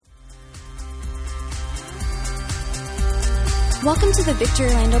Welcome to the Victory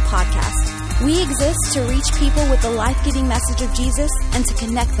Orlando podcast. We exist to reach people with the life-giving message of Jesus and to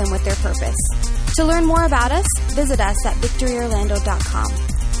connect them with their purpose. To learn more about us, visit us at victoryorlando.com.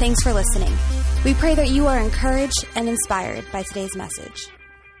 Thanks for listening. We pray that you are encouraged and inspired by today's message.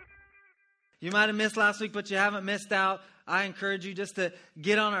 You might have missed last week, but you haven't missed out. I encourage you just to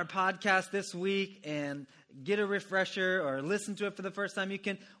get on our podcast this week and get a refresher or listen to it for the first time. You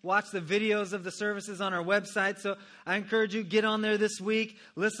can watch the videos of the services on our website. So I encourage you, get on there this week.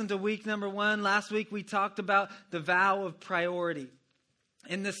 Listen to week number 1. Last week we talked about the vow of priority.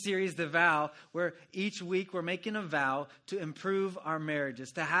 In this series, The Vow, where each week we're making a vow to improve our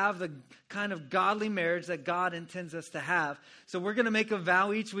marriages, to have the kind of godly marriage that God intends us to have. So we're going to make a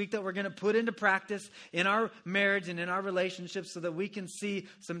vow each week that we're going to put into practice in our marriage and in our relationships so that we can see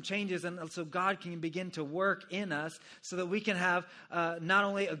some changes and so God can begin to work in us so that we can have not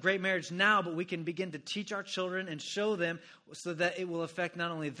only a great marriage now, but we can begin to teach our children and show them so that it will affect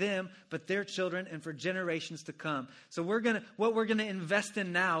not only them, but their children and for generations to come. So what we're going to invest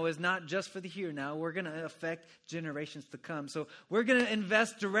in now is not just for the here now. We're going to affect generations to come. So we're going to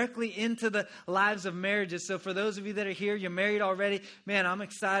invest directly into the lives of marriages. So for those of you that are here, you're married already, man, I'm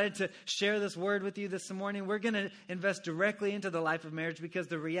excited to share this word with you this morning. We're going to invest directly into the life of marriage because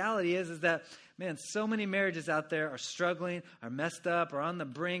the reality is that man, so many marriages out there are struggling, are messed up, are on the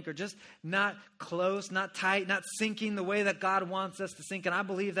brink, or just not close, not tight, not sinking the way that God wants us to sink. And I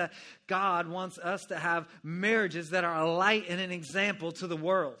believe that God wants us to have marriages that are a light and an example to the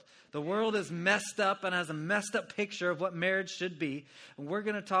world. The world is messed up and has a messed up picture of what marriage should be. And we're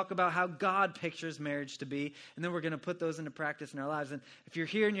going to talk about how God pictures marriage to be. And then we're going to put those into practice in our lives. And if you're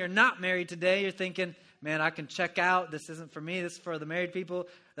here and you're not married today, you're thinking, man, I can check out. This isn't for me. This is for the married people.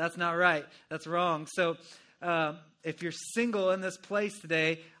 That's not right. That's wrong. So if you're single in this place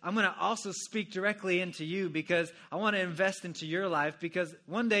today, I'm going to also speak directly into you because I want to invest into your life because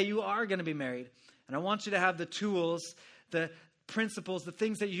one day you are going to be married. And I want you to have the tools, the principles, the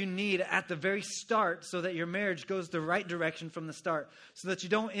things that you need at the very start so that your marriage goes the right direction from the start. So that you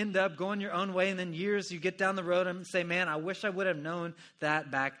don't end up going your own way and then years you get down the road and say, man, I wish I would have known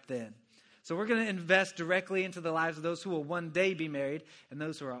that back then. So we're going to invest directly into the lives of those who will one day be married and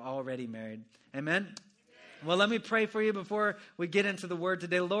those who are already married. Amen? Well, let me pray for you before we get into the word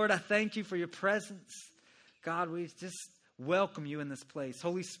today. Lord, I thank you for your presence. God, we just welcome you in this place.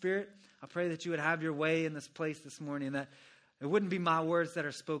 Holy Spirit, I pray that you would have your way in this place this morning, that it wouldn't be my words that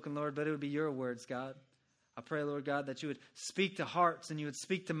are spoken, Lord, but it would be your words, God. I pray, Lord God, that you would speak to hearts and you would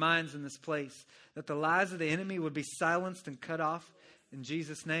speak to minds in this place, that the lies of the enemy would be silenced and cut off in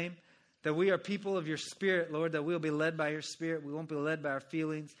Jesus' name. That we are people of your Spirit, Lord, that we'll be led by your Spirit. We won't be led by our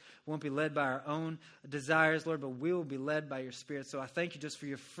feelings. We won't be led by our own desires, Lord, but we will be led by your Spirit. So I thank you just for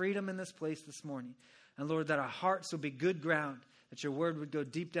your freedom in this place this morning. And Lord, that our hearts will be good ground, that your word would go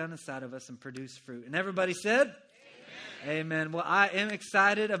deep down inside of us and produce fruit. And everybody said? Amen. Well, I am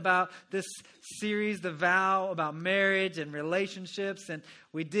excited about this series, The Vow, about marriage and relationships. And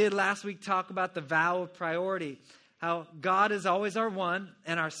we did last week talk about the vow of priority. How God is always our one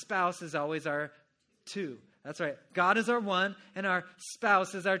and our spouse is always our two. That's right. God is our one and our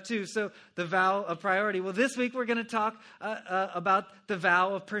spouse is our two. So the vow of priority. Well, this week we're going to talk about the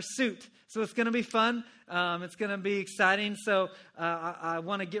vow of pursuit. So it's going to be fun. It's going to be exciting. So I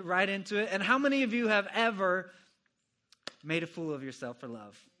want to get right into it. And how many of you have ever made a fool of yourself for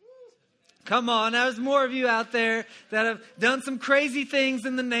love? Come on. There's more of you out there that have done some crazy things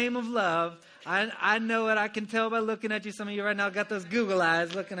in the name of love. I know it. I can tell by looking at you. Some of you right now got those Google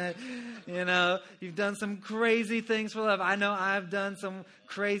eyes looking at, you've done some crazy things for love. I know I've done some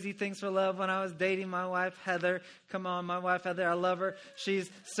crazy things for love when I was dating my wife, Heather. Come on, my wife, Heather. I love her. She's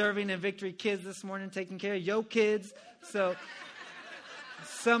serving in Victory Kids this morning, taking care of your kids. So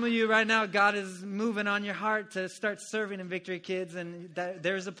some of you right now, God is moving on your heart to start serving in Victory Kids. And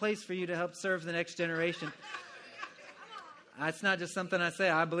there's a place for you to help serve the next generation. It's not just something I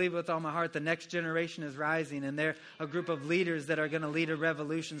say. I believe with all my heart the next generation is rising, and they're a group of leaders that are going to lead a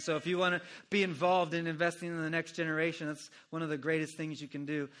revolution. So if you want to be involved in investing in the next generation, that's one of the greatest things you can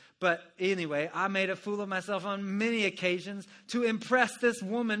do. But anyway, I made a fool of myself on many occasions to impress this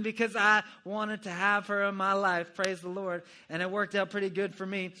woman because I wanted to have her in my life. Praise the Lord. And it worked out pretty good for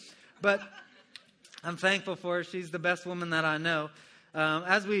me. But I'm thankful for her. She's the best woman that I know.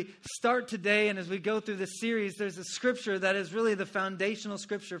 As we start today and as we go through this series, there's a scripture that is really the foundational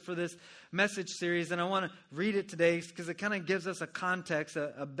scripture for this message series. And I want to read it today because it kind of gives us a context,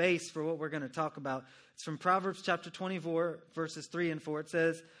 a base for what we're going to talk about. It's from Proverbs chapter 24, verses 3 and 4. It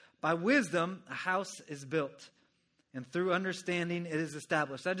says, "By wisdom a house is built, And through understanding, it is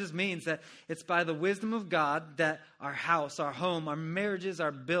established. That just means that it's by the wisdom of God that our house, our home, our marriages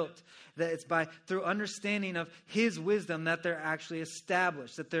are built. That it's through understanding of His wisdom that they're actually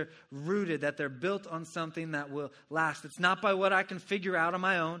established, that they're rooted, that they're built on something that will last. It's not by what I can figure out on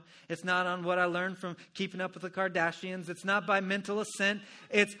my own. It's not on what I learned from keeping up with the Kardashians. It's not by mental assent.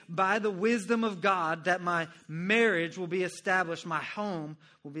 It's by the wisdom of God that my marriage will be established, my home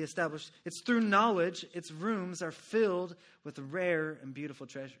will be established. It's through knowledge. Its rooms are filled with rare and beautiful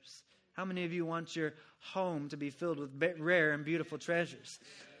treasures. How many of you want your home to be filled with rare and beautiful treasures?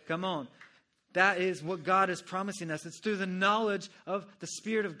 Come on. That is what God is promising us. It's through the knowledge of the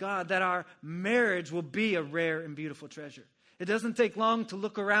Spirit of God that our marriage will be a rare and beautiful treasure. It doesn't take long to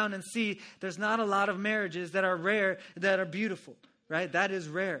look around and see there's not a lot of marriages that are rare, that are beautiful. Right? That is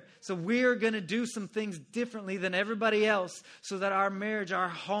rare. So we're going to do some things differently than everybody else so that our marriage, our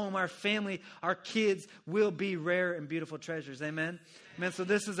home, our family, our kids will be rare and beautiful treasures. Amen? Amen. So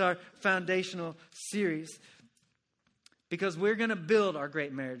this is our foundational series because we're going to build our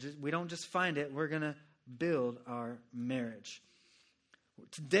great marriages. We don't just find it. We're going to build our marriage.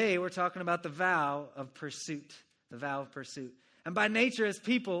 Today we're talking about the vow of pursuit. The vow of pursuit. And by nature as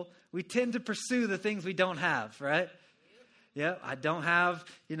people, we tend to pursue the things we don't have, right? Yeah, I don't have,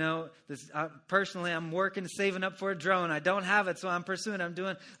 this. Personally, I'm working, saving up for a drone. I don't have it, so I'm pursuing. I'm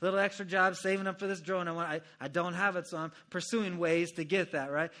doing a little extra job, saving up for this drone. I don't have it, so I'm pursuing ways to get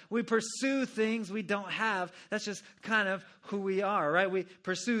that, right? We pursue things we don't have. That's just kind of who we are, right? We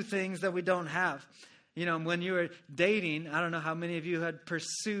pursue things that we don't have. When you were dating, I don't know how many of you had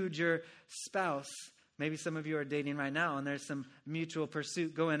pursued your spouse. Maybe some of you are dating right now and there's some mutual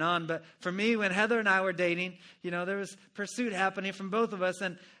pursuit going on. But for me, when Heather and I were dating, there was pursuit happening from both of us.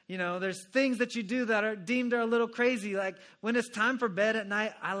 And, there's things that you do that are deemed a little crazy. Like when it's time for bed at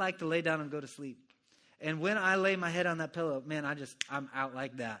night, I like to lay down and go to sleep. And when I lay my head on that pillow, man, I'm out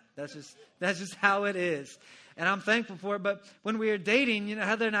like that. That's just how it is. And I'm thankful for it. But when we were dating,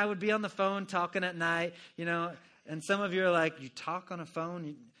 Heather and I would be on the phone talking at night, and some of you are like, you talk on a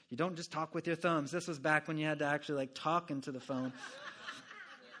phone? You don't just talk with your thumbs. This was back when you had to actually talk into the phone.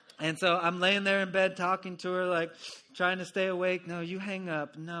 And so I'm laying there in bed talking to her, trying to stay awake. No, you hang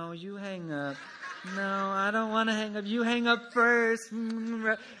up. No, you hang up. No, I don't want to hang up. You hang up first.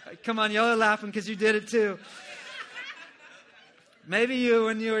 Come on, y'all are laughing because you did it too. Maybe you,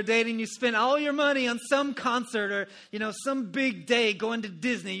 when you were dating, you spent all your money on some concert or, some big day going to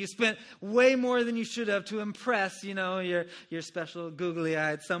Disney. You spent way more than you should have to impress, your special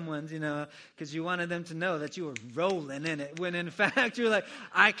googly-eyed someone's, because you wanted them to know that you were rolling in it. When in fact, you're like,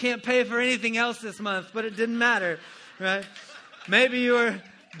 I can't pay for anything else this month, but it didn't matter, right? Maybe you were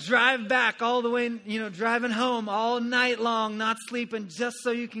driving back all the way, driving home all night long, not sleeping, just so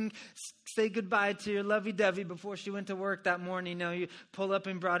you can say goodbye to your lovey-dovey before she went to work that morning. You pull up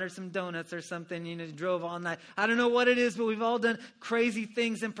and brought her some donuts or something. Drove all night. I don't know what it is, but we've all done crazy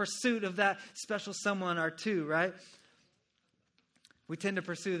things in pursuit of that special someone or two, right? We tend to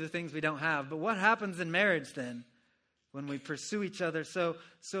pursue the things we don't have. But what happens in marriage then? When we pursue each other so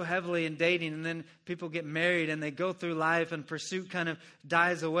heavily in dating, and then people get married and they go through life and pursuit kind of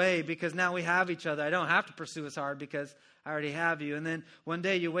dies away because now we have each other. I don't have to pursue as hard because I already have you. And then one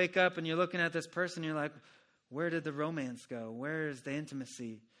day you wake up and you're looking at this person, you're like, where did the romance go? Where's the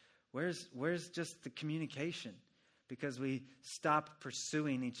intimacy? Where's just the communication? Because we stopped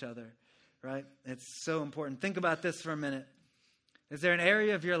pursuing each other, right? It's so important. Think about this for a minute. Is there an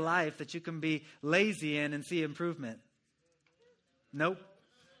area of your life that you can be lazy in and see improvement? Nope.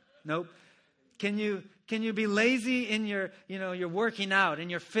 Can you be lazy in your working out, in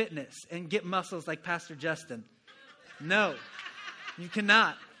your fitness, and get muscles like Pastor Justin? No, you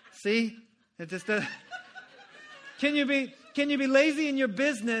cannot. See, it just doesn't. Can you be lazy in your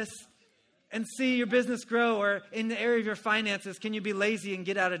business and see your business grow, or in the area of your finances? Can you be lazy and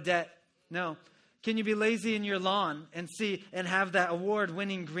get out of debt? No. Can you be lazy in your lawn and have that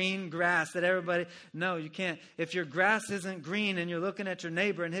award-winning green grass that everybody... No, you can't. If your grass isn't green and you're looking at your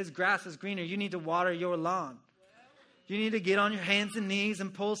neighbor and his grass is greener, you need to water your lawn. You need to get on your hands and knees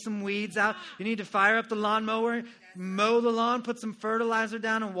and pull some weeds out. You need to fire up the lawnmower, mow the lawn, put some fertilizer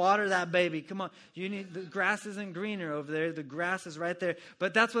down and water that baby. Come on. The grass isn't greener over there. The grass is right there.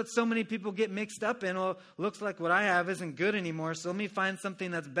 But that's what so many people get mixed up in. Well, looks like what I have isn't good anymore, so let me find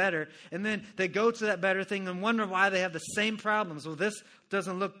something that's better. And then they go to that better thing and wonder why they have the same problems. Well, this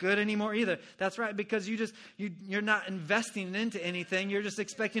doesn't look good anymore either. That's right, because you're not investing into anything. You're just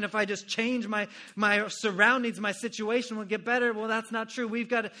expecting if I just change my surroundings, my situation will get better. Well, that's not true. We've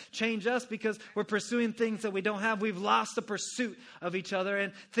got to change us because we're pursuing things that we don't have. We've lost the pursuit of each other,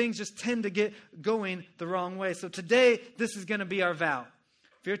 and things just tend to get going the wrong way. So today, this is going to be our vow.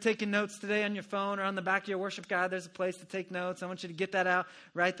 If you're taking notes today on your phone or on the back of your worship guide, there's a place to take notes. I want you to get that out.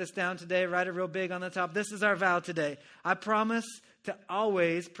 Write this down today. Write it real big on the top. This is our vow today. I promise to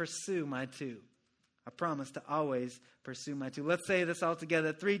always pursue my two. I promise to always pursue my two. Let's say this all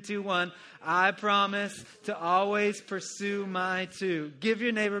together. 3, 2, 1. I promise to always pursue my two. Give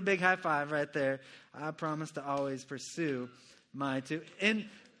your neighbor a big high five right there. I promise to always pursue my two. In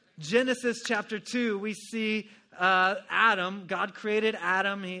Genesis chapter 2, we see Adam. God created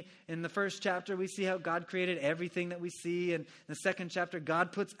Adam. In the first chapter, we see how God created everything that we see. And in the second chapter,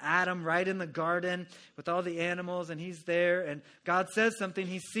 God puts Adam right in the garden with all the animals, and he's there. And God says something.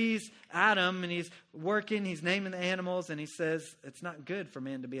 He sees Adam, and he's working. He's naming the animals, and he says, it's not good for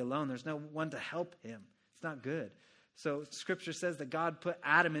man to be alone. There's no one to help him. It's not good. So Scripture says that God put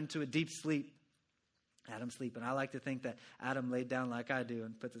Adam into a deep sleep. Adam sleeping. I like to think that Adam laid down like I do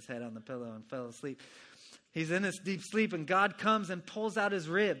and puts his head on the pillow and fell asleep. He's in this deep sleep, and God comes and pulls out his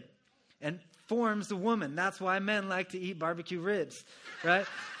rib and forms the woman. That's why men like to eat barbecue ribs, right?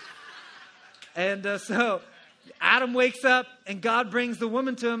 And so Adam wakes up, and God brings the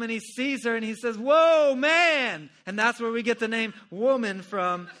woman to him, and he sees her, and he says, whoa, man! And that's where we get the name woman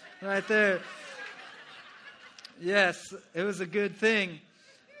from, right there. Yes, it was a good thing.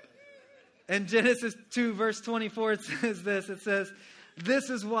 In Genesis 2, verse 24, it says this. It says, this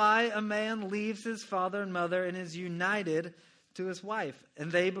is why a man leaves his father and mother and is united to his wife,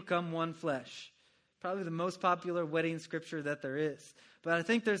 and they become one flesh. Probably the most popular wedding scripture that there is. But I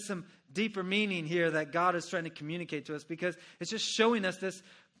think there's some deeper meaning here that God is trying to communicate to us, because it's just showing us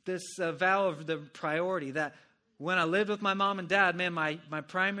this vow of the priority, that when I lived with my mom and dad, man, my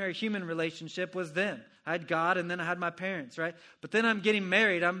primary human relationship was them. I had God, and then I had my parents, right? But then I'm getting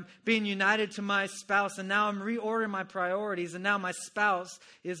married. I'm being united to my spouse, and now I'm reordering my priorities, and now my spouse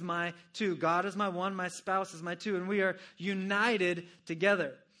is my two. God is my one, my spouse is my two, and we are united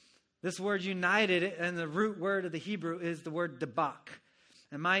together. This word united, and the root word of the Hebrew is the word debak.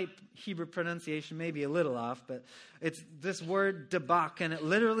 And my Hebrew pronunciation may be a little off, but it's this word debak, and it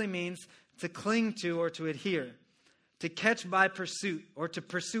literally means to cling to or to adhere, to catch by pursuit, or to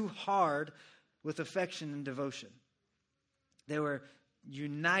pursue hard with affection and devotion. They were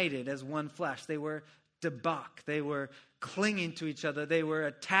united as one flesh. They were debak. They were clinging to each other. They were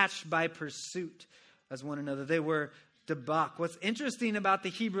attached by pursuit as one another. They were debak. What's interesting about the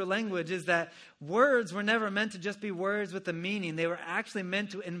Hebrew language is that words were never meant to just be words with a meaning. They were actually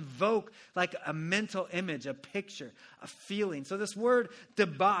meant to invoke like a mental image, a picture, a feeling. So this word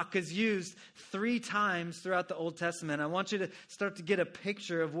debak is used 3 times throughout the Old Testament. I want you to start to get a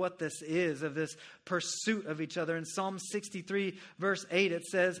picture of what this is, of this pursuit of each other. In Psalm 63, verse 8, it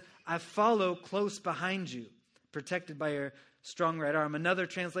says, I follow close behind you, protected by your strong right arm. Another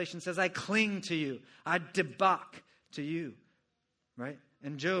translation says, I cling to you. I debak to you, right?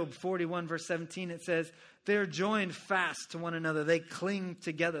 In Job 41, verse 17, it says, they're joined fast to one another. They cling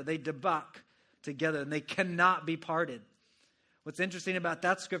together. They debak together, and they cannot be parted. What's interesting about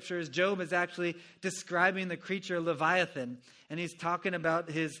that scripture is Job is actually describing the creature Leviathan, and he's talking about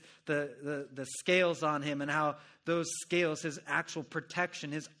the scales on him and how those scales, his actual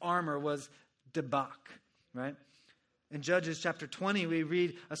protection, his armor was debak, right? In Judges chapter 20, we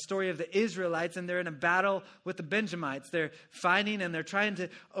read a story of the Israelites, and they're in a battle with the Benjamites. They're fighting, and they're trying to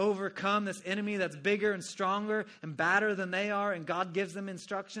overcome this enemy that's bigger and stronger and badder than they are. And God gives them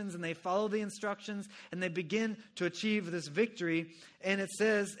instructions, and they follow the instructions, and they begin to achieve this victory. And it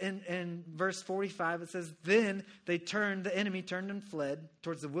says in verse 45, it says, then the enemy turned and fled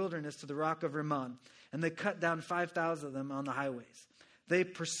towards the wilderness to the rock of Rimmon, and they cut down 5,000 of them on the highways. They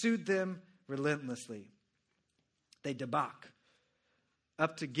pursued them relentlessly. They debak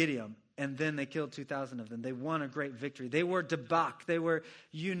up to Gideon, and then they killed 2,000 of them. They won a great victory. They were debak. They were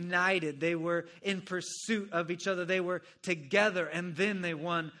united. They were in pursuit of each other. They were together, and then they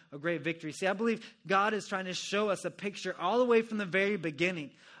won a great victory. See, I believe God is trying to show us a picture all the way from the very beginning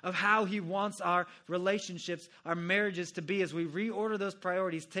of how he wants our relationships, our marriages to be as we reorder those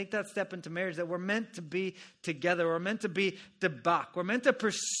priorities, take that step into marriage, that we're meant to be together. We're meant to be debak. We're meant to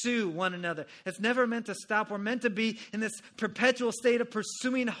pursue one another. It's never meant to stop. We're meant to be in this perpetual state of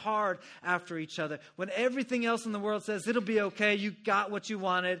pursuing hard after each other. When everything else in the world says, it'll be okay, you got what you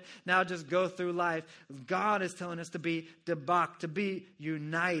wanted, now just go through life. God is telling us to be debak, to be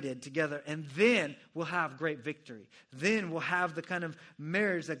united together. And then we'll have great victory. Then we'll have the kind of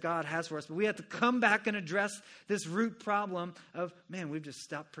marriage that God has for us. But we have to come back and address this root problem of, man, we've just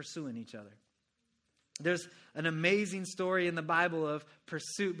stopped pursuing each other. There's an amazing story in the Bible of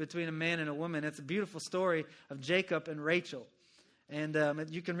pursuit between a man and a woman. It's a beautiful story of Jacob and Rachel. And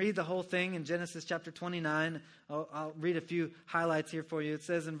you can read the whole thing in Genesis chapter 29. I'll read a few highlights here for you. It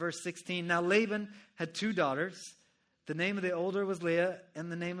says in verse 16, now Laban had 2 daughters. The name of the older was Leah,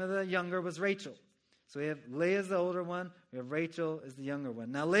 and the name of the younger was Rachel. So we have Leah as the older one. We have Rachel as the younger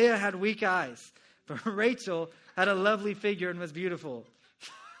one. Now Leah had weak eyes, but Rachel had a lovely figure and was beautiful.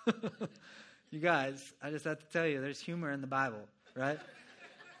 You guys, I just have to tell you, there's humor in the Bible, right?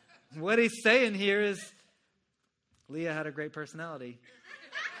 What he's saying here is, Leah had a great personality.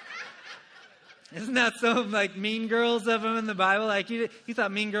 Isn't that so like Mean Girls of him in the Bible? Like you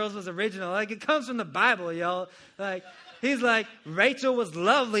thought Mean Girls was original. Like it comes from the Bible, y'all. Like he's like, Rachel was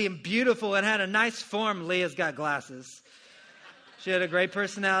lovely and beautiful and had a nice form. Leah's got glasses. She had a great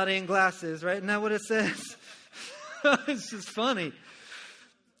personality and glasses, right? Isn't that what it says? It's just funny.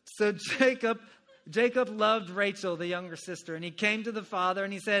 So Jacob loved Rachel, the younger sister, and he came to the father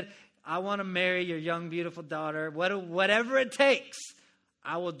and he said, I want to marry your young, beautiful daughter. Whatever it takes,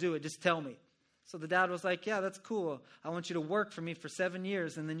 I will do it. Just tell me. So the dad was like, yeah, that's cool. I want you to work for me for 7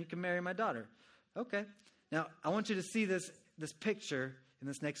 years, and then you can marry my daughter. Okay. Now, I want you to see this picture in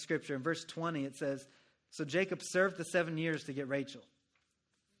this next scripture. In verse 20, it says, so Jacob served the 7 years to get Rachel.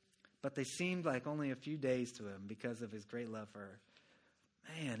 But they seemed like only a few days to him because of his great love for her.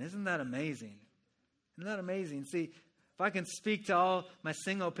 Man, isn't that amazing? Isn't that amazing? See, if I can speak to all my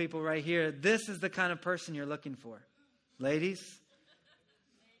single people right here, this is the kind of person you're looking for. Ladies,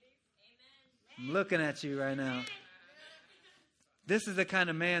 I'm looking at you right now. This is the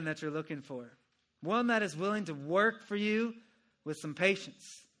kind of man that you're looking for. One that is willing to work for you with some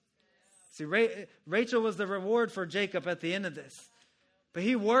patience. See, Rachel was the reward for Jacob at the end of this. But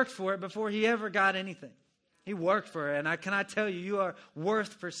he worked for it before he ever got anything. He worked for it. And can I tell you, you are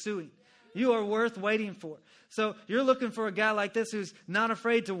worth pursuing. You are worth waiting for. So you're looking for a guy like this who's not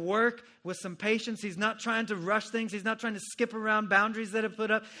afraid to work with some patience. He's not trying to rush things. He's not trying to skip around boundaries that are put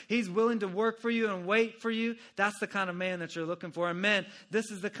up. He's willing to work for you and wait for you. That's the kind of man that you're looking for. And men,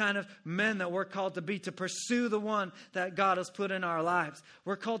 this is the kind of men that we're called to be, to pursue the one that God has put in our lives.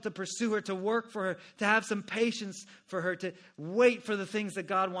 We're called to pursue her, to work for her, to have some patience for her, to wait for the things that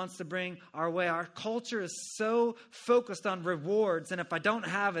God wants to bring our way. Our culture is so focused on rewards. And if I don't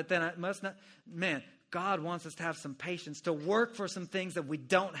have it, then I must not. Man, God wants us to have some patience, to work for some things that we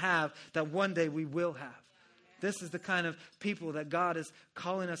don't have, that one day we will have. This is the kind of people that God is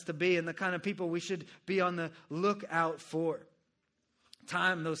calling us to be, and the kind of people we should be on the lookout for.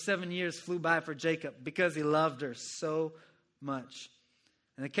 Those 7 years flew by for Jacob because he loved her so much.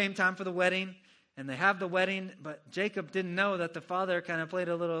 And it came time for the wedding, and they have the wedding, but Jacob didn't know that the father kind of played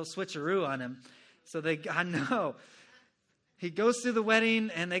a little switcheroo on him. I know. He goes through the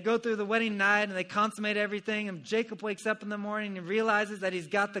wedding, and they go through the wedding night, and they consummate everything. And Jacob wakes up in the morning and realizes that he's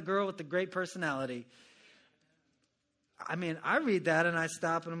got the girl with the great personality. I mean, I read that, and I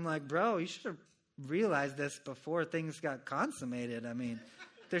stop, and I'm like, bro, you should have realized this before things got consummated. I mean,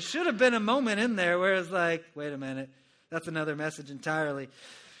 there should have been a moment in there where it's like, wait a minute, that's another message entirely.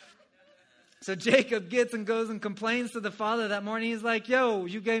 So Jacob gets and goes and complains to the father that morning. He's like, yo,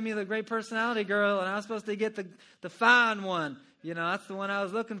 you gave me the great personality girl, and I was supposed to get the fine one. You know, that's the one I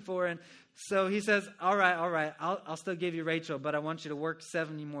was looking for. And so he says, all right, I'll still give you Rachel, but I want you to work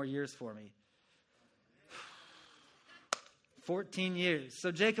 70 more years for me. 14 years.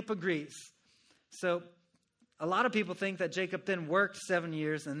 So Jacob agrees. So a lot of people think that Jacob then worked 7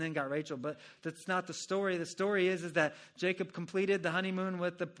 years and then got Rachel, but that's not the story. The story is that Jacob completed the honeymoon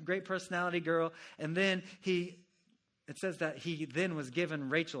with the great personality girl, and then it says that he then was given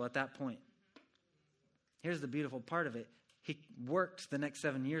Rachel at that point. Here's the beautiful part of it. He worked the next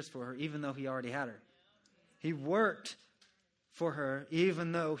 7 years for her, even though he already had her. He worked for her,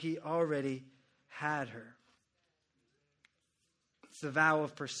 even though he already had her. It's the vow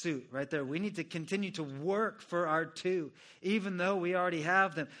of pursuit right there. We need to continue to work for our two, even though we already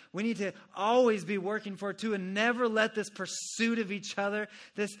have them. We need to always be working for two and never let this pursuit of each other,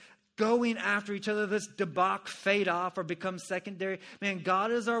 this going after each other, this debauch fade off or become secondary. Man,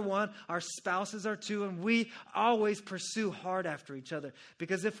 God is our one, our spouse is our two, and we always pursue hard after each other.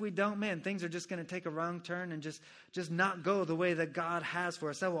 Because if we don't, man, things are just going to take a wrong turn and just not go the way that God has for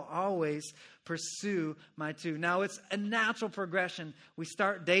us. I will always pursue my two. Now, it's a natural progression. We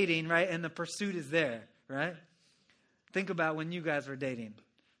start dating, right, and the pursuit is there, right? Think about when you guys were dating.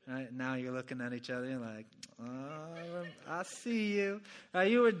 Right? Now you're looking at each other and like, oh, I see you.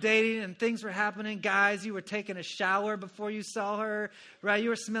 You were dating and things were happening. Guys, you were taking a shower before you saw her. Right? You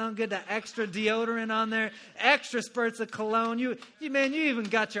were smelling good. That extra deodorant on there. Extra spurts of cologne. You even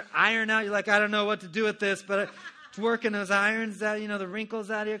got your iron out. You're like, I don't know what to do with this, but it's working those irons out, the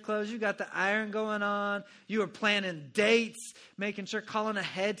wrinkles out of your clothes. You got the iron going on. You were planning dates, making sure, calling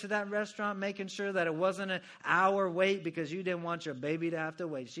ahead to that restaurant, making sure that it wasn't an hour wait because you didn't want your baby to have to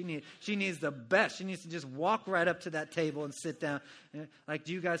wait. She needs the best. She needs to just walk right up to that table and sit down. Like,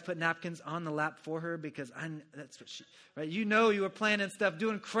 do you guys put napkins on the lap for her? Because that's what she, right? You were planning stuff,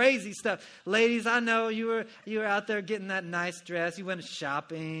 doing crazy stuff. Ladies, I know you were out there getting that nice dress. You went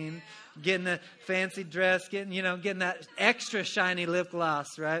shopping, getting the fancy dress, getting that extra shiny lip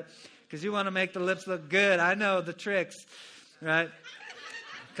gloss, right? Because you want to make the lips look good. I know the tricks, right?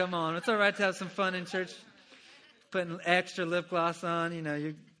 Come on. It's all right to have some fun in church. Putting extra lip gloss on,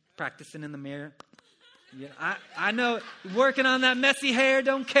 you're practicing in the mirror. Yeah, I know, working on that messy hair,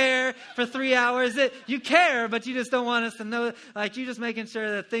 don't care for 3 hours. You care, but you just don't want us to know. Like, you're just making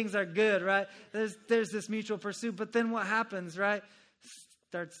sure that things are good, right? There's this mutual pursuit. But then what happens, right?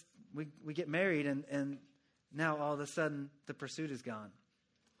 We get married, and now all of a sudden the pursuit is gone.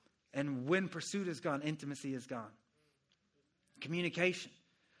 And when pursuit is gone, intimacy is gone. Communication,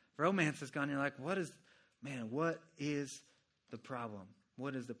 romance is gone. You're like, what is the problem?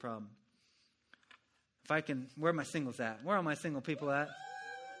 What is the problem? Where are my singles at? Where are all my single people at?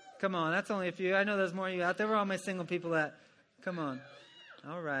 Come on, that's only a few. I know there's more of you out there. Where are all my single people at? Come on.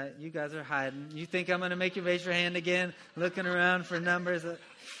 All right, you guys are hiding. You think I'm going to make you raise your hand again, looking around for numbers?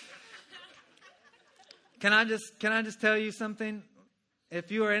 Can I just tell you something? If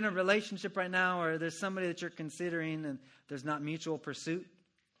you are in a relationship right now, or there's somebody that you're considering and there's not mutual pursuit,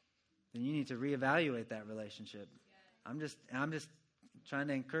 then you need to reevaluate that relationship. I'm just trying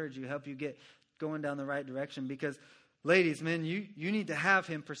to encourage you, help you get going down the right direction. Because, ladies, men, you need to have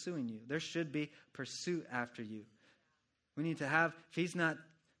him pursuing you. There should be pursuit after you. We need to have, if he's not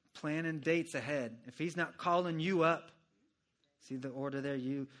planning dates ahead, if he's not calling you up, see the order there,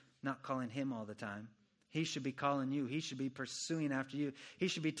 you not calling him all the time. He should be calling you. He should be pursuing after you. He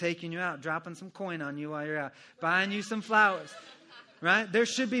should be taking you out, dropping some coin on you while you're out, buying you some flowers, right? There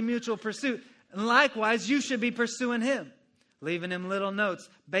should be mutual pursuit. And likewise, you should be pursuing him, leaving him little notes,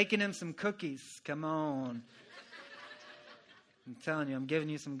 baking him some cookies. Come on. I'm telling you, I'm giving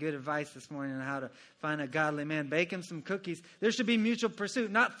you some good advice this morning on how to find a godly man. Bake him some cookies. There should be mutual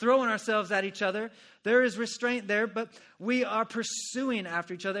pursuit, not throwing ourselves at each other. There is restraint there, but we are pursuing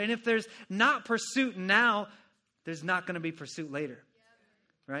after each other. And if there's not pursuit now, there's not going to be pursuit later,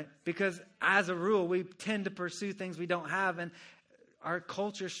 right? Because as a rule, we tend to pursue things we don't have. And our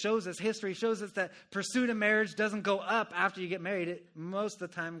culture shows us, history shows us that pursuit in marriage doesn't go up after you get married. It most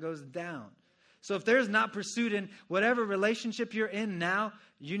of the time goes down. So if there's not pursuit in whatever relationship you're in now,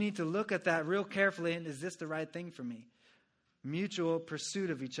 you need to look at that real carefully. And is this the right thing for me? Mutual pursuit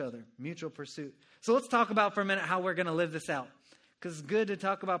of each other. Mutual pursuit. So let's talk about for a minute how we're going to live this out. Because it's good to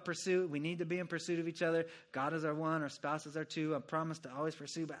talk about pursuit. We need to be in pursuit of each other. God is our one. Our spouse is our two. I promise to always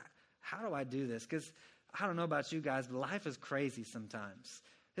pursue. But how do I do this? Because I don't know about you guys, but life is crazy sometimes.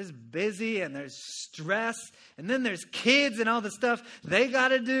 It's busy and there's stress and then there's kids and all the stuff they got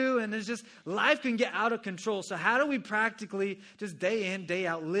to do. And there's just, life can get out of control. So how do we practically just day in, day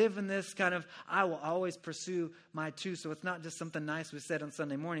out live in this kind of, I will always pursue my two. So it's not just something nice we said on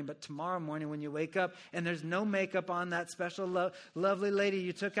Sunday morning, but tomorrow morning when you wake up and there's no makeup on that special lovely lady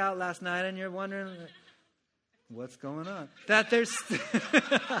you took out last night and you're wondering, what's going on? That there's...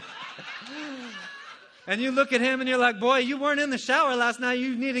 And you look at him and you're like, boy, you weren't in the shower last night.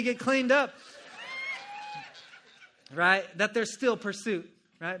 You need to get cleaned up. Right? That there's still pursuit.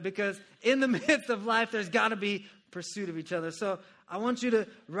 Right? Because in the midst of life, there's got to be pursuit of each other. So I want you to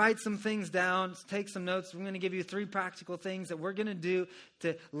write some things down. Take some notes. I'm going to give you 3 practical things that we're going to do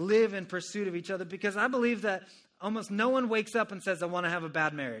to live in pursuit of each other. Because I believe that almost no one wakes up and says, I want to have a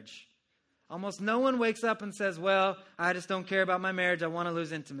bad marriage. Almost no one wakes up and says, well, I just don't care about my marriage. I want to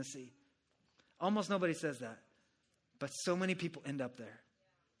lose intimacy. Almost nobody says that. But so many people end up there.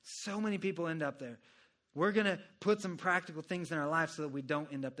 So many people end up there. We're going to put some practical things in our life so that we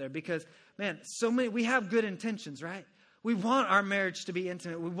don't end up there. Because, man, we have good intentions, right? We want our marriage to be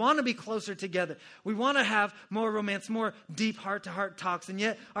intimate. We want to be closer together. We want to have more romance, more deep heart-to-heart talks. And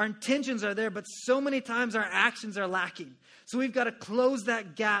yet our intentions are there, but so many times our actions are lacking. So we've got to close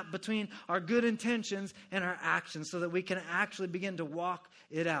that gap between our good intentions and our actions so that we can actually begin to walk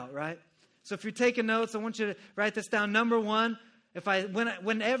it out, right? So if you're taking notes, I want you to write this down. Number one,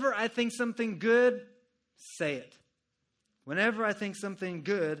 whenever I think something good, say it. Whenever I think something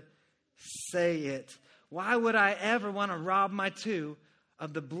good, say it. Why would I ever want to rob my two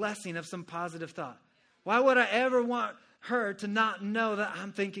of the blessing of some positive thought? Why would I ever want her to not know that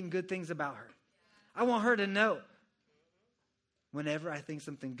I'm thinking good things about her? I want her to know. Whenever I think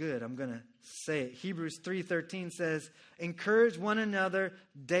something good, I'm going to say it. Hebrews 3:13 says, encourage one another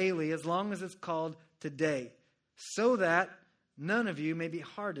daily as long as it's called today, so that none of you may be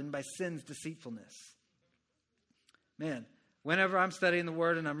hardened by sin's deceitfulness. Man, whenever I'm studying the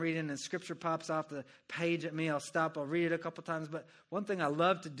Word and I'm reading and Scripture pops off the page at me, I'll stop, I'll read it a couple times. But one thing I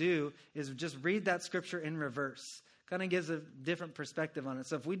love to do is just read that Scripture in reverse. Kind of gives a different perspective on it.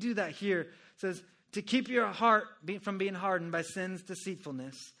 So if we do that here, it says, to keep your heart from being hardened by sin's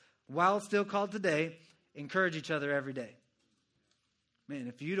deceitfulness, while it's still called today, encourage each other every day. Man,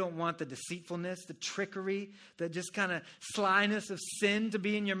 if you don't want the deceitfulness, the trickery, the just kind of slyness of sin to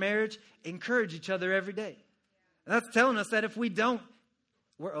be in your marriage, encourage each other every day. And that's telling us that if we don't,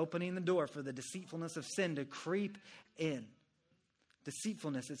 we're opening the door for the deceitfulness of sin to creep in.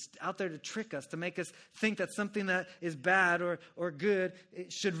 Deceitfulness, it's out there to trick us, to make us think that something that is bad or good,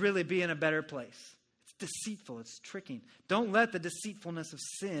 it should really be in a better place. It's deceitful, it's tricking. Don't let the deceitfulness of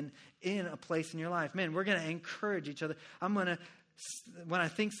sin in a place in your life. Man, we're going to encourage each other. When I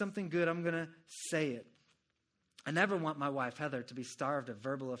think something good, I'm going to say it. I never want my wife, Heather, to be starved of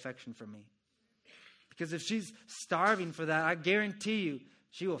verbal affection from me. Because if she's starving for that, I guarantee you,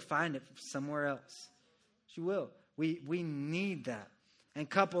 she will find it somewhere else. She will. We need that. And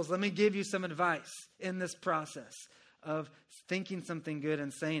couples, let me give you some advice in this process of thinking something good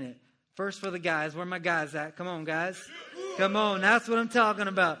and saying it. First for the guys. Where are my guys at? Come on, guys. Come on. That's what I'm talking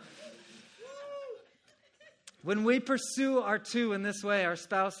about. When we pursue our two in this way, our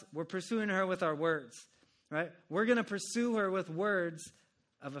spouse, we're pursuing her with our words, right? We're going to pursue her with words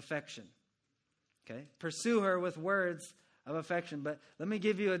of affection. Okay? Pursue her with words of affection. But let me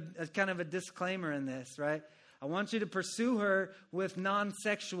give you a kind of a disclaimer in this, right? I want you to pursue her with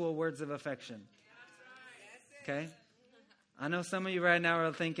non-sexual words of affection. Okay? I know some of you right now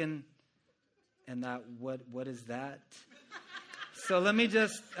are thinking, and that what is that? So let me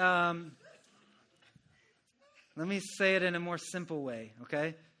just let me say it in a more simple way,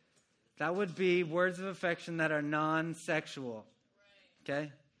 okay? That would be words of affection that are non-sexual.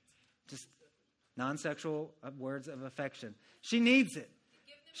 Okay? Just non-sexual words of affection. She needs it.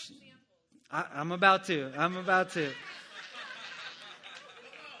 I'm about to.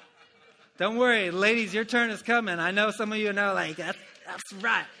 Don't worry, ladies, your turn is coming. I know some of you know, like, that's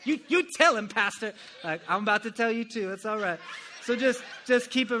right. You tell him, Pastor. Like, I'm about to tell you too. It's all right. So just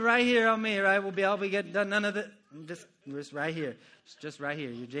keep it right here on me, right? I'll be getting done. None of the just right here. Just right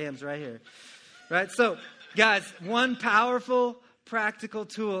here. Your jam's right here. Right? So, guys, one powerful, practical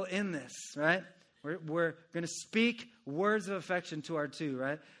tool in this, right? We're going to speak words of affection to our two,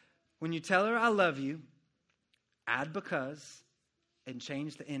 right? When you tell her, I love you, add because, and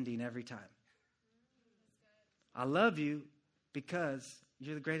change the ending every time. I love you because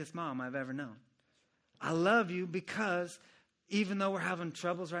you're the greatest mom I've ever known. I love you because even though we're having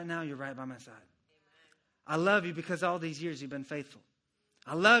troubles right now, you're right by my side. I love you because all these years you've been faithful.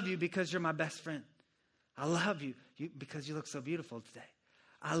 I love you because you're my best friend. I love you because you look so beautiful today.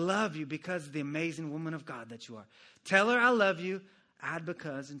 I love you because of the amazing woman of God that you are. Tell her I love you, add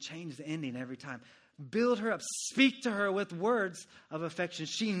because, and change the ending every time. Build her up. Speak to her with words of affection.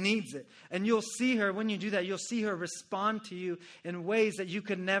 She needs it. And you'll see her, when you do that, you'll see her respond to you in ways that you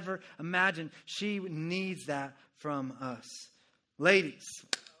could never imagine. She needs that from us. Ladies,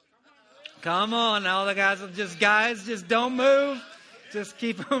 come on. All the guys, just don't move. Just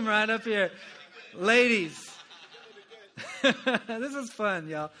keep them right up here. Ladies, this is fun,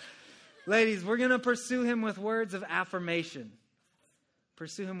 y'all. Ladies, we're going to pursue him with words of affirmation.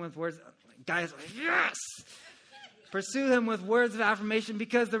 Pursue him with words. Guys, yes! Pursue him with words of affirmation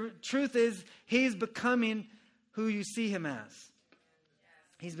because the truth is he's becoming who you see him as.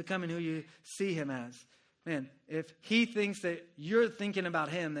 He's becoming who you see him as. Man, if he thinks that you're thinking about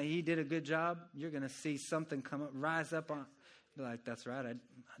him, that he did a good job, you're going to see something come up, rise up on. Be like, that's right, I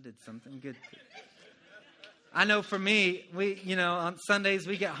did something good. I know for me, on Sundays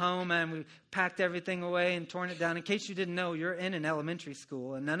we get home and we packed everything away and torn it down. In case you didn't know, you're in an elementary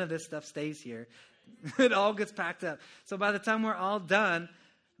school and none of this stuff stays here. It all gets packed up. So by the time we're all done,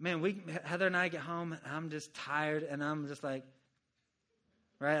 man, Heather and I get home, and I'm just tired, and I'm just like,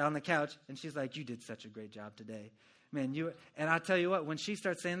 right on the couch, and she's like, you did such a great job today. Man, and I tell you what, when she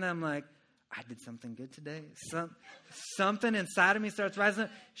starts saying that, I'm like, I did something good today. Something inside of me starts rising up.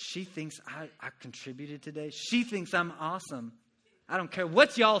 She thinks I contributed today. She thinks I'm awesome. I don't care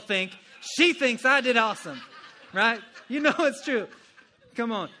what y'all think. She thinks I did awesome, right? You know it's true.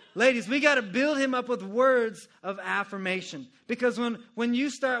 Come on. Ladies, we got to build him up with words of affirmation. Because when you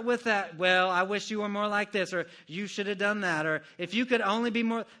start with that, well, I wish you were more like this, or you should have done that, or if you could only be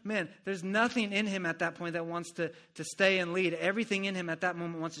more, man, there's nothing in him at that point that wants to stay and lead. Everything in him at that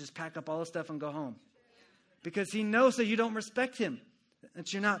moment wants to just pack up all the stuff and go home. Because he knows that you don't respect him,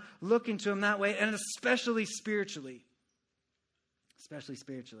 that you're not looking to him that way, and especially spiritually. Especially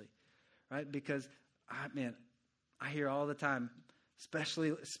spiritually, right? Because, I hear all the time,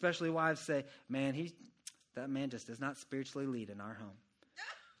 especially wives say, man, that man just does not spiritually lead in our home.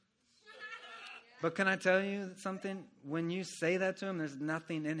 But can I tell you something? When you say that to him, there's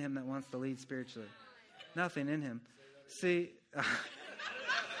nothing in him that wants to lead spiritually. Nothing in him. See,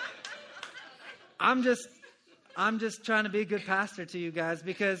 I'm just trying to be a good pastor to you guys,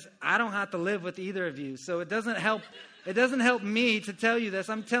 because I don't have to live with either of you. So it doesn't help me to tell you this.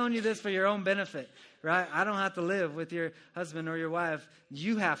 I'm telling you this for your own benefit, right? I don't have to live with your husband or your wife.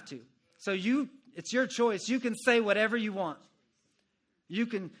 You have to. So it's your choice. You can say whatever you want. You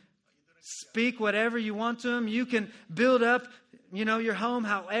can speak whatever you want to them. You can build up, your home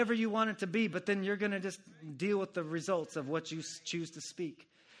however you want it to be, but then you're going to just deal with the results of what you choose to speak.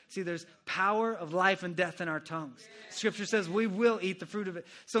 See, there's power of life and death in our tongues. Scripture says we will eat the fruit of it.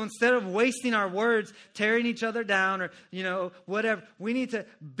 So instead of wasting our words, tearing each other down, or, whatever, we need to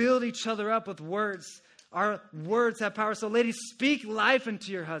build each other up with words. Our words have power. So ladies, speak life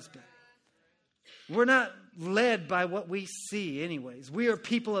into your husband. We're not led by what we see anyways. We are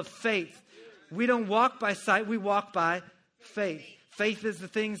people of faith. We don't walk by sight. We walk by faith. Faith is the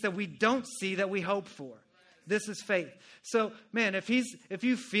things that we don't see that we hope for. This is faith. So, man, if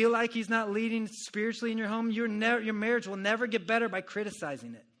you feel like he's not leading spiritually in your home, your marriage will never get better by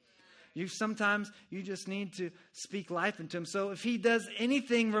criticizing it. Sometimes you just need to speak life into him. So if he does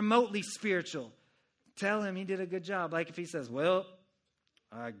anything remotely spiritual, tell him he did a good job. Like if he says, well,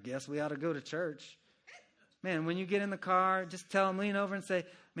 I guess we ought to go to church. Man, when you get in the car, just tell him, lean over and say,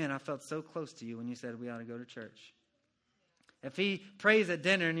 man, I felt so close to you when you said we ought to go to church. If he prays at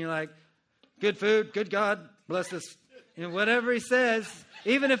dinner and you're like, good food, good God, bless this. Whatever he says,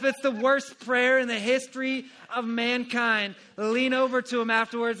 even if it's the worst prayer in the history of mankind, lean over to him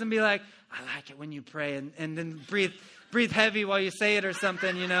afterwards and be like, I like it when you pray, and then breathe heavy while you say it or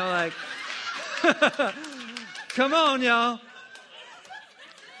something, like, come on, y'all.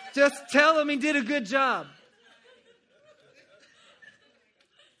 Just tell him he did a good job.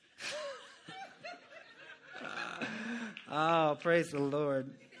 Oh, praise the Lord.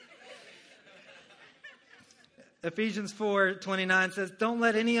 Ephesians 4:29 says, don't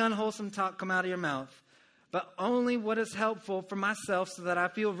let any unwholesome talk come out of your mouth, but only what is helpful for myself so that I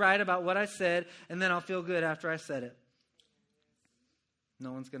feel right about what I said, and then I'll feel good after I said it.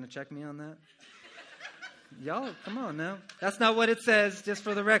 No one's going to check me on that? Y'all, come on now. That's not what it says, just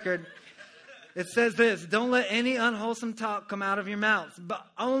for the record. It says this, don't let any unwholesome talk come out of your mouth, but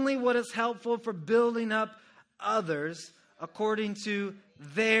only what is helpful for building up others according to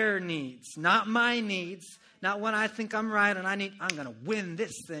their needs, not my needs. Not when I think I'm right and I'm going to win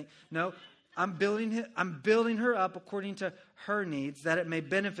this thing. No, I'm building her up according to her needs, that it may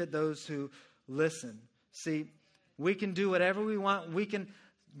benefit those who listen. See, we can do whatever we want. We can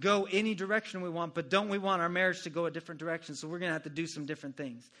go any direction we want, but don't we want our marriage to go a different direction? So we're going to have to do some different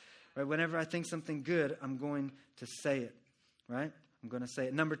things. Right? Whenever I think something good, I'm going to say it. Right? I'm going to say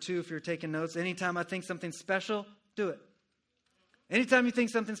it. Number 2, if you're taking notes, anytime I think something special, do it. Anytime you think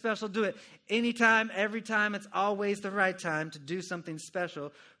something special, do it. Anytime, every time, it's always the right time to do something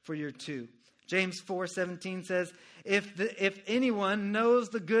special for your 2. James 4:17 says, if anyone knows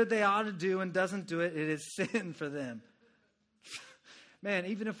the good they ought to do and doesn't do it, it is sin for them. Man,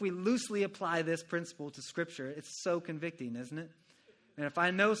 even if we loosely apply this principle to Scripture, it's so convicting, isn't it? And if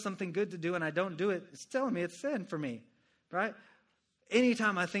I know something good to do and I don't do it, it's telling me it's sin for me, right?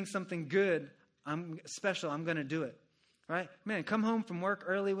 Anytime I think something good, I'm special, I'm going to do it. Right? Man, come home from work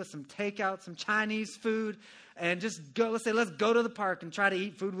early with some takeout, some Chinese food, and just go, let's go to the park and try to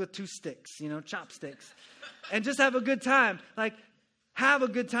eat food with 2 sticks, chopsticks. And just have a good time. Like, have a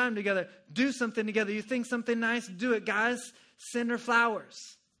good time together. Do something together. You think something nice, do it, guys. Send her flowers.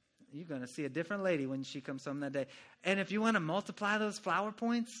 You're going to see a different lady when she comes home that day. And if you want to multiply those flower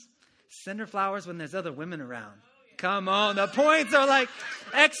points, Send her flowers when there's other women around. Come on. The points are like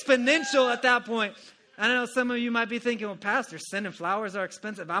exponential at that point. I know some of you might be thinking, well, Pastor, sending flowers are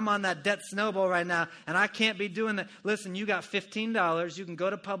expensive. I'm on that debt snowball right now, and I can't be doing that. Listen, you got $15. You can go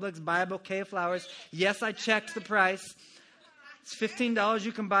to Publix, buy a bouquet of flowers. Yes, I checked the price. It's $15.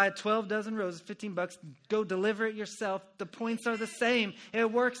 You can buy 12 dozen roses, $15. Go deliver it yourself. The points are the same.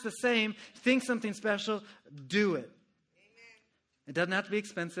 It works the same. Think something special, do it. It doesn't have to be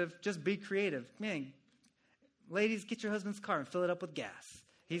expensive. Just be creative. Man, ladies, get your husband's car and fill it up with gas.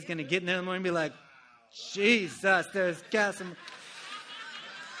 He's going to get in there in the morning and be like, Jesus, there's gas.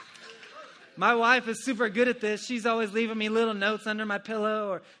 My wife is super good at this. She's always leaving me little notes under my pillow,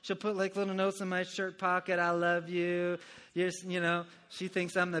 or she'll put like little notes in my shirt pocket. I love you. She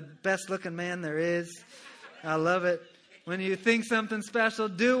thinks I'm the best looking man there is. I love it. When you think something special,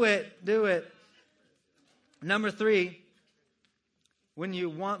 do it. Do it. Number 3, when you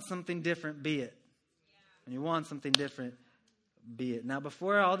want something different, be it. When you want something different, be it. Now,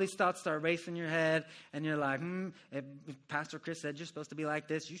 before all these thoughts start racing your head and you're like, if Pastor Chris said you're supposed to be like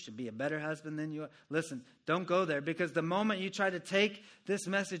this, you should be a better husband than you are. Listen, don't go there, because the moment you try to take this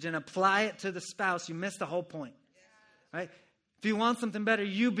message and apply it to the spouse, you miss the whole point. Right? If you want something better,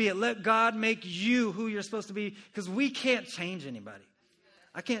 you be it. Let God make you who you're supposed to be, because we can't change anybody.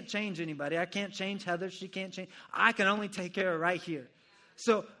 I can't change anybody. I can't change Heather. She can't change. I can only take care of right here.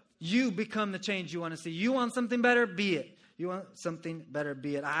 So you become the change you want to see. You want something better? Be it. You want something better,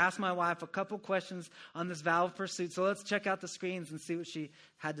 be it. I asked my wife a couple questions on this vow of pursuit. So let's check out the screens and see what she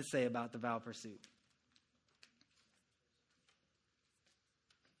had to say about the vow of pursuit.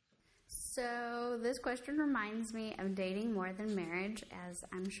 So this question reminds me of dating more than marriage, as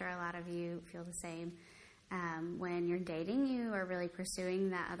I'm sure a lot of you feel the same. When you're dating, you are really pursuing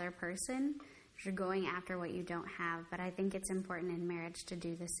that other person. You're going after what you don't have. But I think it's important in marriage to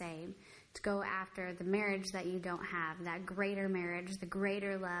do the same. To go after the marriage that you don't have, that greater marriage, the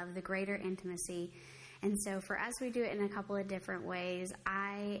greater love, the greater intimacy. And so for us, we do it in a couple of different ways.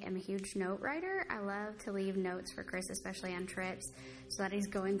 I am a huge note writer. I love to leave notes for Chris, especially on trips, so that he's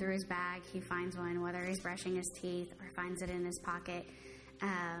going through his bag, he finds one, whether he's brushing his teeth or finds it in his pocket.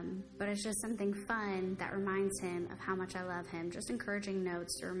 But it's just something fun that reminds him of how much I love him. Just encouraging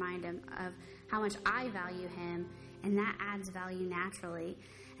notes to remind him of how much I value him, and that adds value naturally.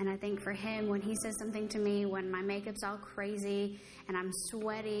 And I think for him, when he says something to me, when my makeup's all crazy and I'm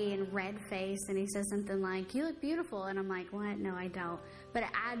sweaty and red-faced, and he says something like, "You look beautiful," and I'm like, "What? No, I don't." But it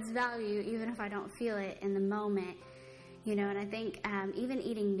adds value even if I don't feel it in the moment. And I think even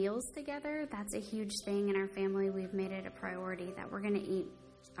eating meals together, that's a huge thing in our family. We've made it a priority that we're going to eat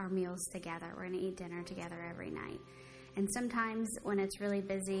our meals together. We're going to eat dinner together every night. And sometimes when it's really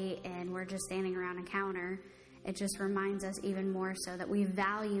busy and we're just standing around a counter, it just reminds us even more so that we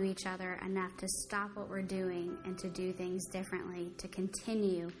value each other enough to stop what we're doing and to do things differently, to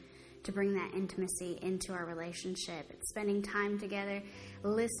continue to bring that intimacy into our relationship. It's spending time together.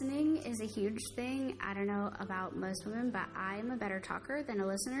 Listening is a huge thing. I don't know about most women, but I'm a better talker than a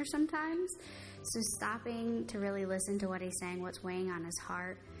listener sometimes. So stopping to really listen to what he's saying, what's weighing on his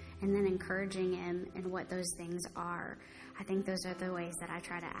heart, and then encouraging him in what those things are. I think those are the ways that I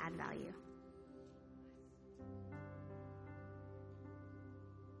try to add value.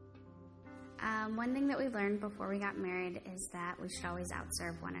 One thing that we learned before we got married is that we should always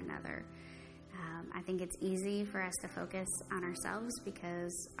outserve one another. I think it's easy for us to focus on ourselves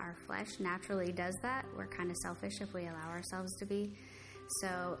because our flesh naturally does that. We're kind of selfish if we allow ourselves to be.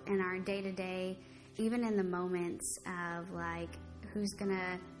 So in our day-to-day, even in the moments of like, who's going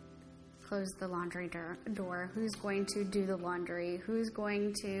to close the laundry door, who's going to do the laundry, who's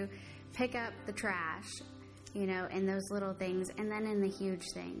going to pick up the trash, in those little things, and then in the huge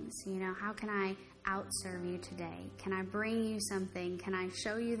things, how can I outserve you today? Can I bring you something? Can I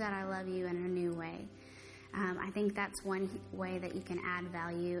show you that I love you in a new way? I think that's one way that you can add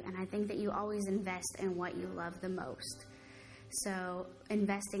value, and I think that you always invest in what you love the most. So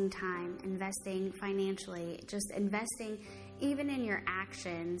investing time, investing financially, just investing even in your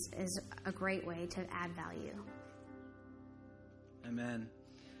actions is a great way to add value. Amen.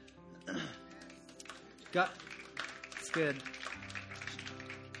 God, it's good.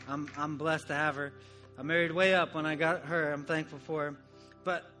 I'm blessed to have her. I married way up when I got her. I'm thankful for her.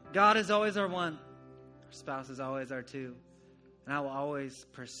 But God is always our one. Our spouse is always our two. And I will always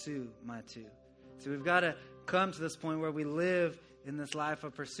pursue my two. So we've got to come to this point where we live in this life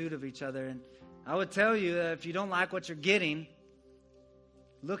of pursuit of each other. And I would tell you that if you don't like what you're getting,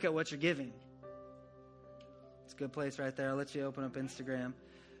 look at what you're giving. It's a good place right there. I'll let you open up Instagram.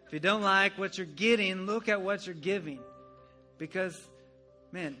 If you don't like what you're getting, look at what you're giving. Because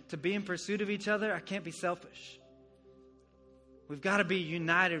man, to be in pursuit of each other, I can't be selfish. We've got to be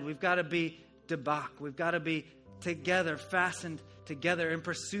united. We've got to be debak. We've got to be together, fastened together in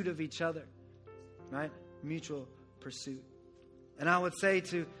pursuit of each other, right? Mutual pursuit. And I would say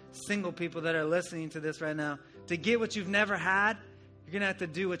to single people that are listening to this right now, to get what you've never had, you're going to have to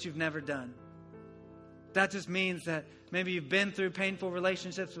do what you've never done. That just means that maybe you've been through painful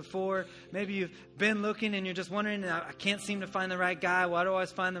relationships before. Maybe you've been looking and you're just wondering, I can't seem to find the right guy. Why do I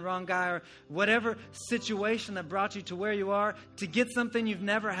always find the wrong guy? Or whatever situation that brought you to where you are, to get something you've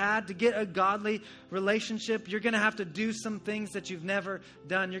never had, to get a godly relationship, you're going to have to do some things that you've never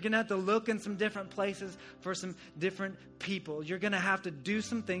done. You're going to have to look in some different places for some different people. You're going to have to do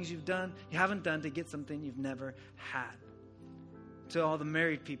some things you haven't done to get something you've never had. To all the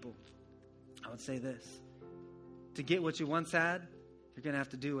married people, I would say this. To get what you once had, you're going to have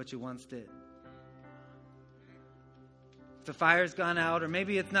to do what you once did. If the fire's gone out, or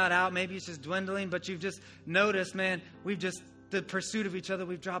maybe it's not out, maybe it's just dwindling, but you've just noticed, man, the pursuit of each other,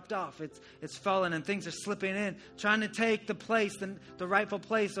 we've dropped off. It's fallen and things are slipping in, trying to take the place, the rightful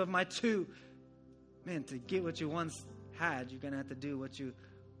place of my two. Man, to get what you once had, you're going to have to do what you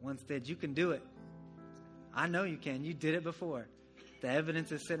once did. You can do it. I know you can. You did it before. The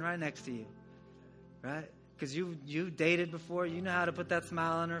evidence is sitting right next to you, right? Because you dated before. You know how to put that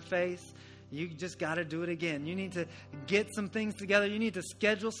smile on her face. You just got to do it again. You need to get some things together. You need to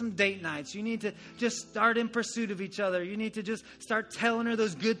schedule some date nights. You need to just start in pursuit of each other. You need to just start telling her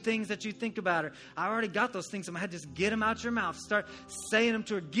those good things that you think about her. I already got those things in my head. Just get them out your mouth. Start saying them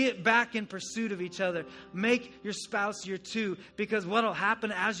to her. Get back in pursuit of each other. Make your spouse your two. Because what will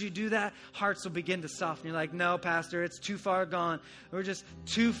happen as you do that, hearts will begin to soften. You're like, no, Pastor, it's too far gone. We're just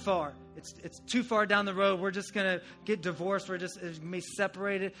too far. It's too far down the road. We're just going to get divorced. We're just going to be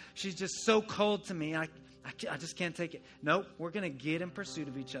separated. She's just so cold to me. I just can't take it. Nope, we're going to get in pursuit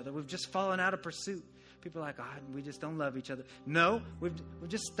of each other. We've just fallen out of pursuit. People are like, we just don't love each other. No, we've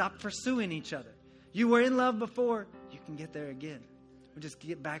just stopped pursuing each other. You were in love before. You can get there again. We just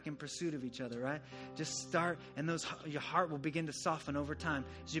get back in pursuit of each other, right? Just start, and your heart will begin to soften over time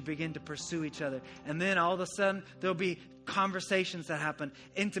as you begin to pursue each other. And then all of a sudden, there'll be conversations that happen.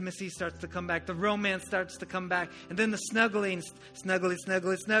 Intimacy starts to come back. The romance starts to come back. And then the snuggly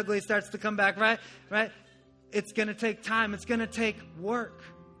starts to come back, right? It's going to take time. It's going to take work.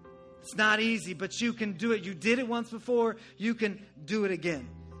 It's not easy, but you can do it. You did it once before. You can do it again.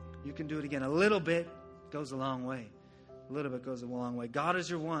 You can do it again. A little bit goes a long way. A little bit goes a long way. God is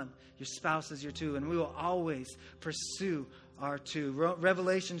your one. Your spouse is your two. And we will always pursue our two.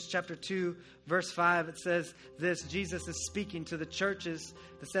 Revelations chapter 2, verse 5, it says this. Jesus is speaking to the churches,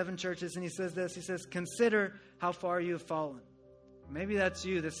 the 7 churches, and he says this. He says, consider how far you have fallen. Maybe that's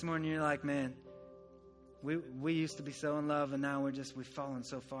you this morning. You're like, man, we used to be so in love, and now we've fallen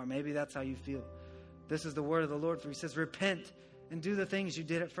so far. Maybe that's how you feel. This is the word of the Lord for you. He says, repent and do the things you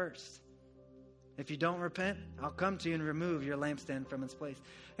did at first. If you don't repent, I'll come to you and remove your lampstand from its place.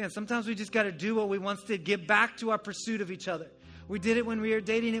 And sometimes we just got to do what we once did. Get back to our pursuit of each other. We did it when we were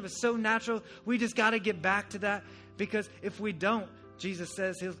dating. It was so natural. We just got to get back to that. Because if we don't, Jesus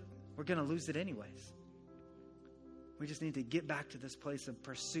says we're going to lose it anyways. We just need to get back to this place of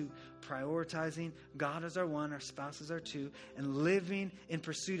pursuit, prioritizing God as our one, our spouse as our two, and living in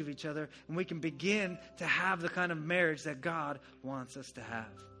pursuit of each other. And we can begin to have the kind of marriage that God wants us to have.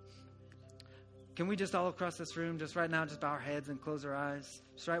 Can we just all across this room, just right now, just bow our heads and close our eyes,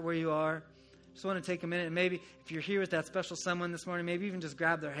 just right where you are? Just want to take a minute, and maybe if you're here with that special someone this morning, maybe even just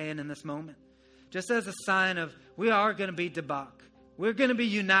grab their hand in this moment. Just as a sign of we are going to be debak. We're going to be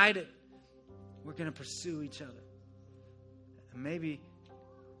united. We're going to pursue each other. And maybe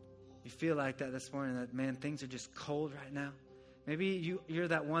you feel like that this morning, that, man, things are just cold right now. Maybe you're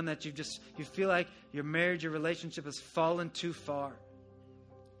that one that you feel like your marriage, your relationship has fallen too far.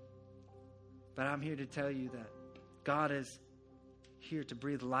 But I'm here to tell you that God is here to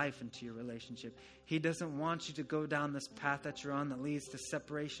breathe life into your relationship. He doesn't want you to go down this path that you're on that leads to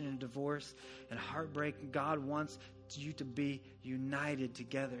separation and divorce and heartbreak. God wants you to be united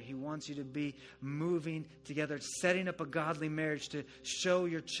together. He wants you to be moving together, setting up a godly marriage to show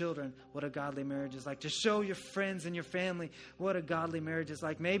your children what a godly marriage is like, to show your friends and your family what a godly marriage is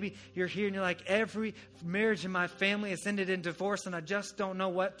like. Maybe you're here and you're like, every marriage in my family has ended in divorce and I just don't know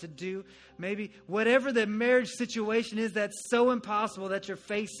what to do. Maybe whatever the marriage situation is that's so impossible that you're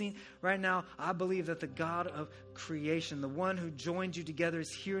facing right now, I believe that the God of creation, the one who joined you together,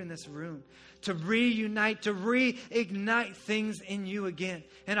 is here in this room to reunite, to reignite things in you again.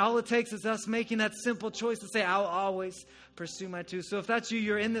 And all it takes is us making that simple choice to say, I'll always pursue my two. So if that's you,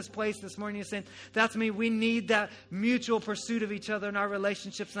 you're in this place this morning, you're saying, that's me. We need that mutual pursuit of each other in our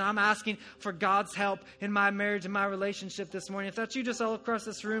relationships. And I'm asking for God's help in my marriage and my relationship this morning. If that's you just all across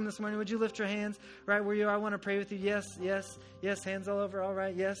this room this morning, would you lift your hands right where you are? I want to pray with you. Yes, yes, yes. Hands all over. All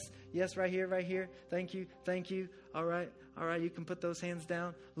right. Yes, yes. Right here, right here. Thank you. Thank you. All right. All right. You can put those hands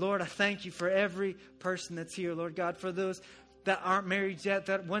down. Lord, I thank you for every person that's here, Lord God, for those that aren't married yet,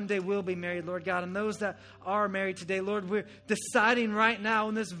 that one day will be married, Lord God. And those that are married today, Lord, we're deciding right now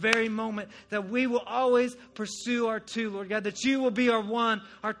in this very moment that we will always pursue our two, Lord God, that you will be our one,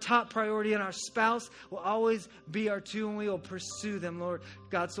 our top priority, and our spouse will always be our two, and we will pursue them, Lord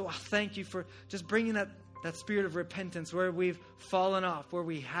God. So I thank you for just bringing that spirit of repentance where we've fallen off, where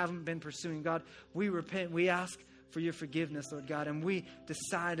we haven't been pursuing. God, we repent. We ask for your forgiveness, Lord God, and we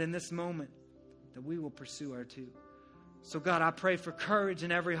decide in this moment that we will pursue our two. So God, I pray for courage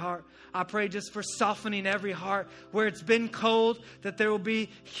in every heart. I pray just for softening every heart where it's been cold, that there will be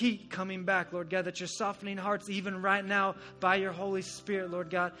heat coming back, Lord God, that you're softening hearts even right now by your Holy Spirit,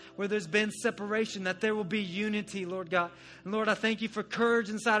 Lord God, where there's been separation, that there will be unity, Lord God. And Lord, I thank you for courage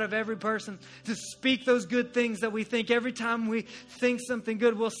inside of every person to speak those good things that we think. Every time we think something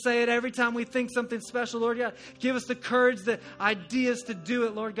good, we'll say it. Every time we think something special, Lord God, give us the courage, the ideas to do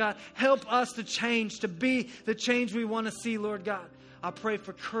it, Lord God. Help us to change, to be the change we want to see, Lord God. I pray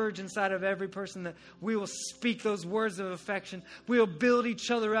for courage inside of every person, that we will speak those words of affection. We will build each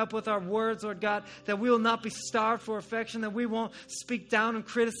other up with our words, Lord God, that we will not be starved for affection, that we won't speak down and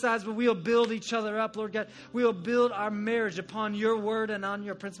criticize, but we will build each other up, Lord God. We will build our marriage upon your word and on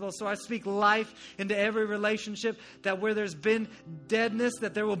your principles. So I speak life into every relationship, that where there's been deadness,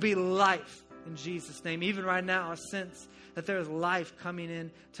 that there will be life in Jesus' name. Even right now, I sense that there is life coming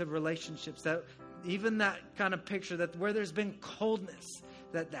into relationships, that even that kind of picture, that where there's been coldness,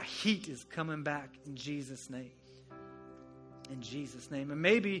 that the heat is coming back in Jesus' name. In Jesus' name. And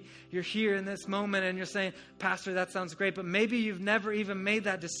maybe you're here in this moment and you're saying, Pastor, that sounds great, but maybe you've never even made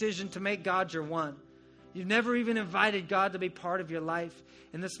that decision to make God your one. You've never even invited God to be part of your life.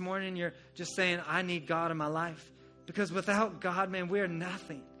 And this morning you're just saying, I need God in my life. Because without God, man, we are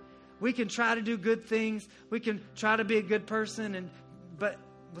nothing. We can try to do good things. We can try to be a good person, but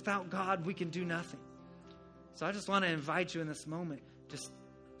without God, we can do nothing. So I just want to invite you in this moment. Just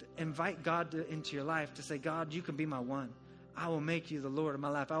invite God into your life to say, God, you can be my one. I will make you the Lord of my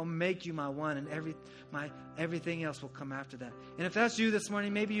life. I will make you my one, and everything else will come after that. And if that's you this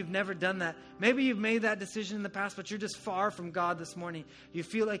morning, maybe you've never done that. Maybe you've made that decision in the past, but you're just far from God this morning. You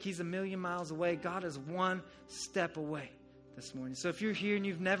feel like He's a million miles away. God is one step away this morning. So if you're here and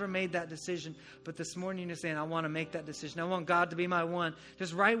you've never made that decision, but this morning you're saying, I want to make that decision. I want God to be my one.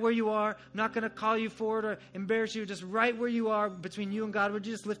 Just right where you are. I'm not going to call you forward or embarrass you. Just right where you are between you and God. Would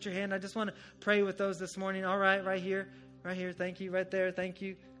you just lift your hand? I just want to pray with those this morning. All right, right here. Right here. Thank you. Right there. Thank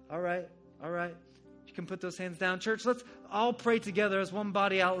you. All right. All right. You can put those hands down. Church, let's all pray together as one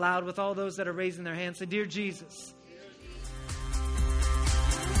body out loud with all those that are raising their hands. Say, Dear Jesus,